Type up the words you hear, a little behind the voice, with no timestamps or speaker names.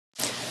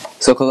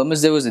So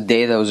Columbus Day was a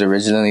day that was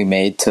originally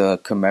made to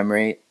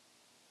commemorate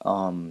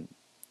um,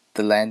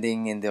 the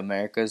landing in the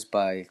Americas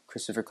by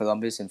Christopher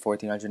Columbus in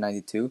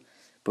 1492.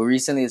 But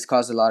recently, it's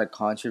caused a lot of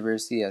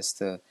controversy as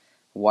to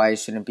why it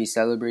shouldn't be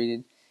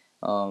celebrated,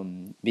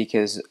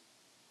 because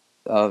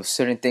of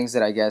certain things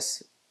that I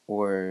guess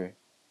were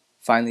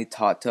finally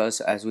taught to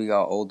us as we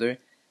got older.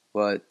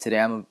 But today,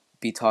 I'm gonna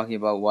be talking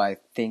about why I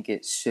think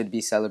it should be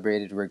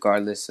celebrated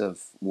regardless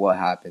of what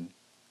happened.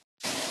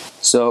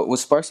 So, what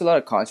sparks a lot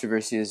of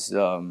controversy is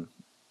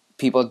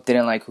people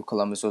didn't like who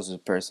Columbus was as a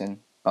person,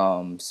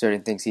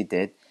 certain things he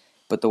did.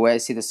 But the way I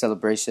see the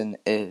celebration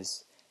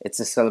is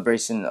it's a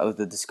celebration of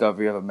the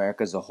discovery of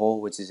America as a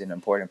whole, which is an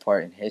important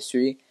part in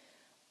history.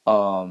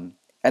 Um,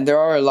 and there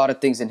are a lot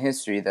of things in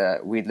history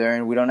that we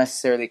learn. We don't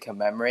necessarily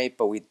commemorate,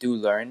 but we do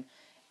learn.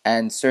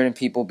 And certain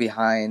people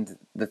behind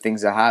the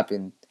things that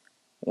happened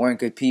weren't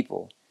good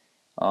people.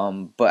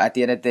 But at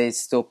the end of the day, it's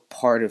still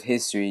part of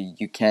history.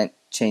 You can't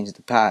change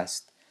the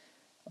past.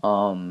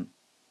 Um,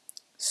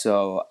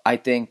 so I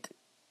think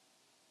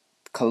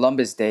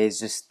Columbus Day is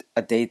just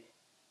a day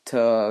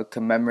to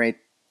commemorate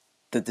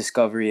the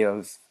discovery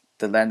of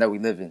the land that we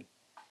live in.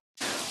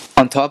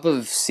 On top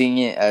of seeing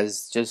it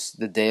as just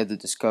the day of the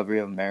discovery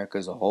of America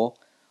as a whole,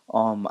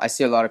 I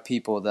see a lot of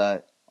people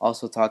that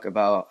also talk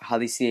about how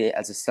they see it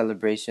as a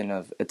celebration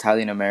of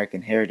Italian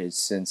American heritage,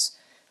 since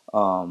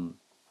um,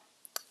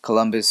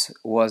 Columbus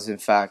was in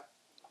fact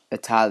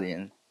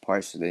Italian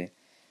partially.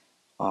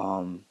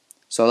 Um,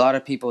 so a lot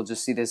of people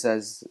just see this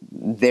as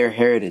their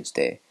Heritage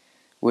Day,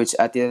 which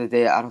at the end of the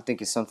day, I don't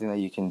think is something that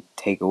you can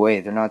take away.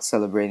 They're not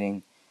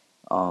celebrating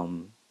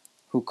um,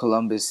 who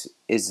Columbus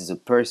is as a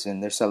person.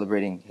 They're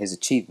celebrating his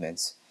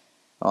achievements.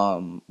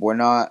 We're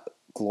not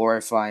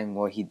glorifying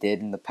what he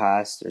did in the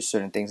past or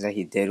certain things that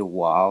he did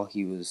while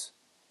he was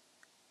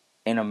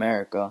in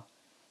America.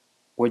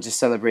 We're just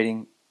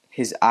celebrating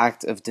his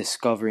act of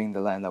discovering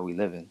the land that we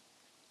live in.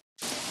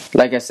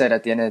 Like I said,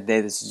 at the end of the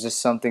day, this is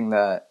just something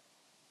that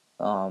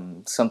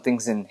some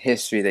things in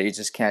history that you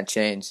just can't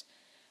change,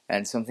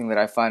 and something that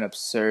I find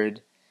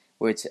absurd,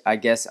 which I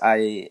guess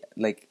I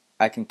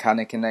can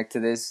kind of connect to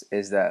this,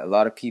 is that a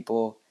lot of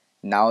people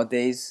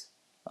nowadays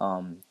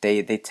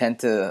they tend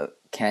to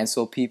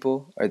cancel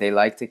people, or they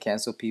like to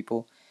cancel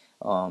people,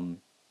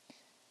 um,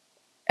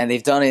 and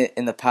they've done it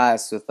in the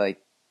past with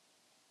like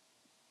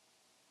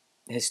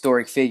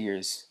historic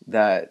figures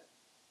that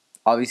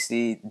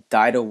obviously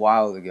died a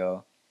while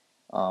ago.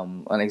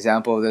 An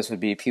example of this would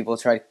be people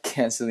tried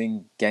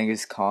canceling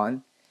Genghis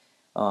Khan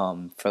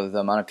for the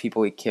amount of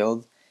people he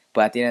killed.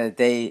 But at the end of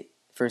the day,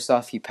 first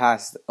off, he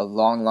passed a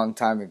long, long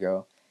time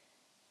ago.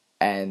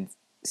 And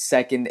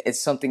second, it's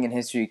something in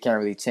history you can't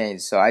really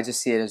change. So I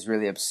just see it as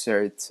really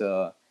absurd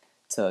to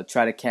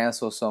try to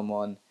cancel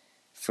someone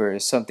for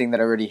something that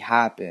already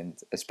happened,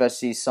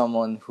 especially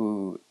someone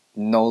who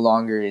no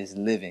longer is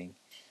living.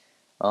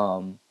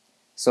 Um,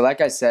 so, like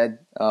I said,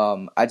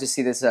 I just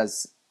see this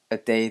as a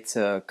day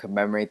to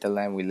commemorate the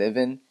land we live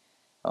in,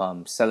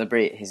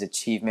 celebrate his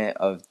achievement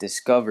of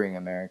discovering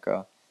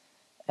America,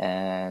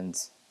 and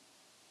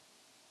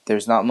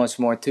there's not much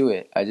more to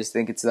it. I just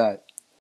think it's that.